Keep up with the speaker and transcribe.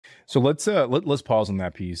So let's pause on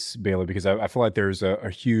that piece, Bailey, because I feel like there's a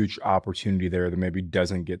huge opportunity there that maybe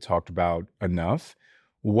doesn't get talked about enough.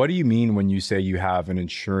 What do you mean when you say you have an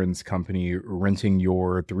insurance company renting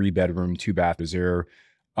your 3 bedroom, 2 bath? Is there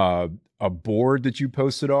uh, a board that you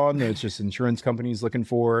posted on that it's just insurance companies looking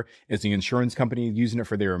for? Is the insurance company using it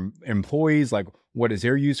for their employees? Like, what is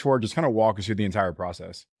their use for? Just kind of walk us through the entire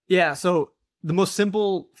process. Yeah. So the most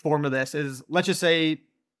simple form of this is, let's just say,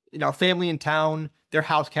 a family in town, their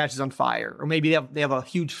house catches on fire, or maybe they have a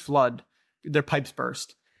huge flood, their pipes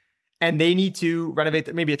burst, and they need to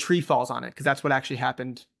renovate. Maybe a tree falls on it, because that's what actually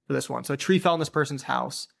happened for this one. So a tree fell on this person's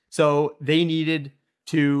house. So they needed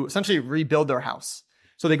to essentially rebuild their house.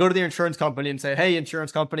 So they go to their insurance company and say, "Hey,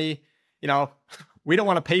 insurance company, you know, we don't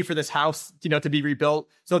want to pay for this house, to be rebuilt."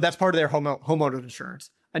 So that's part of their homeowners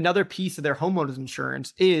insurance. Another piece of their homeowners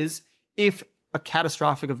insurance is, if a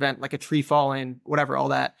catastrophic event like a tree falling, whatever, all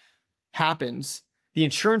that happens, the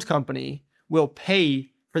insurance company will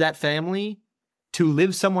pay for that family to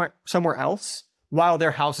live somewhere else while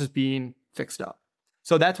their house is being fixed up.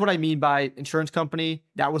 So that's what I mean by insurance company.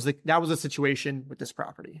 That was the situation with this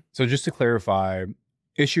property. So just to clarify,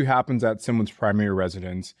 issue happens at someone's primary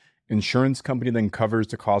residence. Insurance company then covers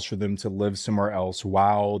the cost for them to live somewhere else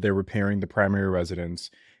while they're repairing the primary residence.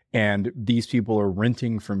 And these people are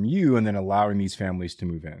renting from you and then allowing these families to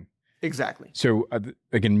move in. Exactly. So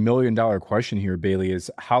again, $1 million question here, Bailey, is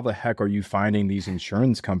how the heck are you finding these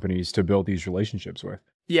insurance companies to build these relationships with?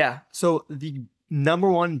 Yeah. So the number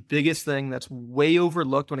one biggest thing that's way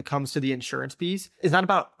overlooked when it comes to the insurance piece is not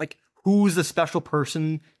about like who's the special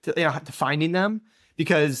person to finding them,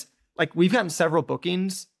 because like we've gotten several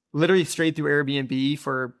bookings literally straight through Airbnb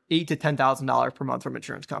for $8,000 to $10,000 per month from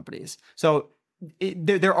insurance companies. So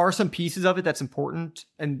there are some pieces of it that's important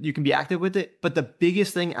and you can be active with it. But the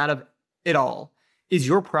biggest thing out of it all is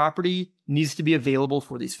your property needs to be available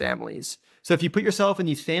for these families. So if you put yourself in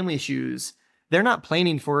these family shoes, they're not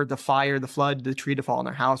planning for the fire, the flood, the tree to fall on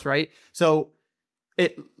their house, right? So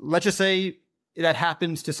let's just say that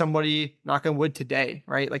happens to somebody, knock on wood, today,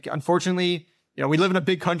 right? Like, unfortunately, we live in a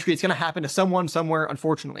big country. It's going to happen to someone somewhere,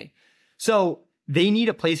 unfortunately. So they need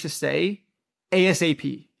a place to stay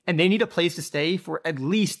ASAP. And they need a place to stay for at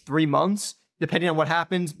least 3 months, depending on what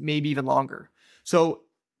happens, maybe even longer. So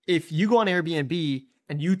if you go on Airbnb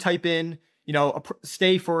and you type in,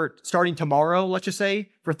 stay for starting tomorrow, let's just say,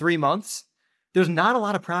 for 3 months, there's not a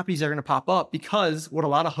lot of properties that are going to pop up, because what a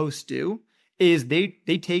lot of hosts do is they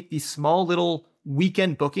take these small little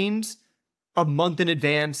weekend bookings a month in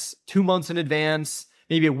advance, 2 months in advance,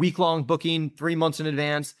 maybe a week-long booking 3 months in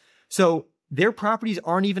advance. So their properties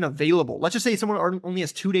aren't even available. Let's just say someone only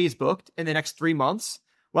has 2 days booked in the next 3 months.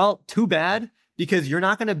 Well, too bad, because your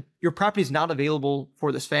property is not available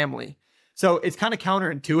for this family. So it's kind of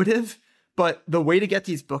counterintuitive, but the way to get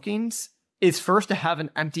these bookings is first to have an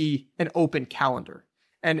open calendar.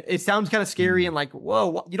 And it sounds kind of scary and like,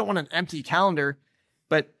 whoa, you don't want an empty calendar.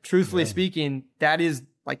 But truthfully speaking, that is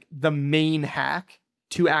like the main hack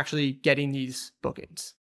to actually getting these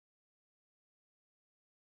bookings.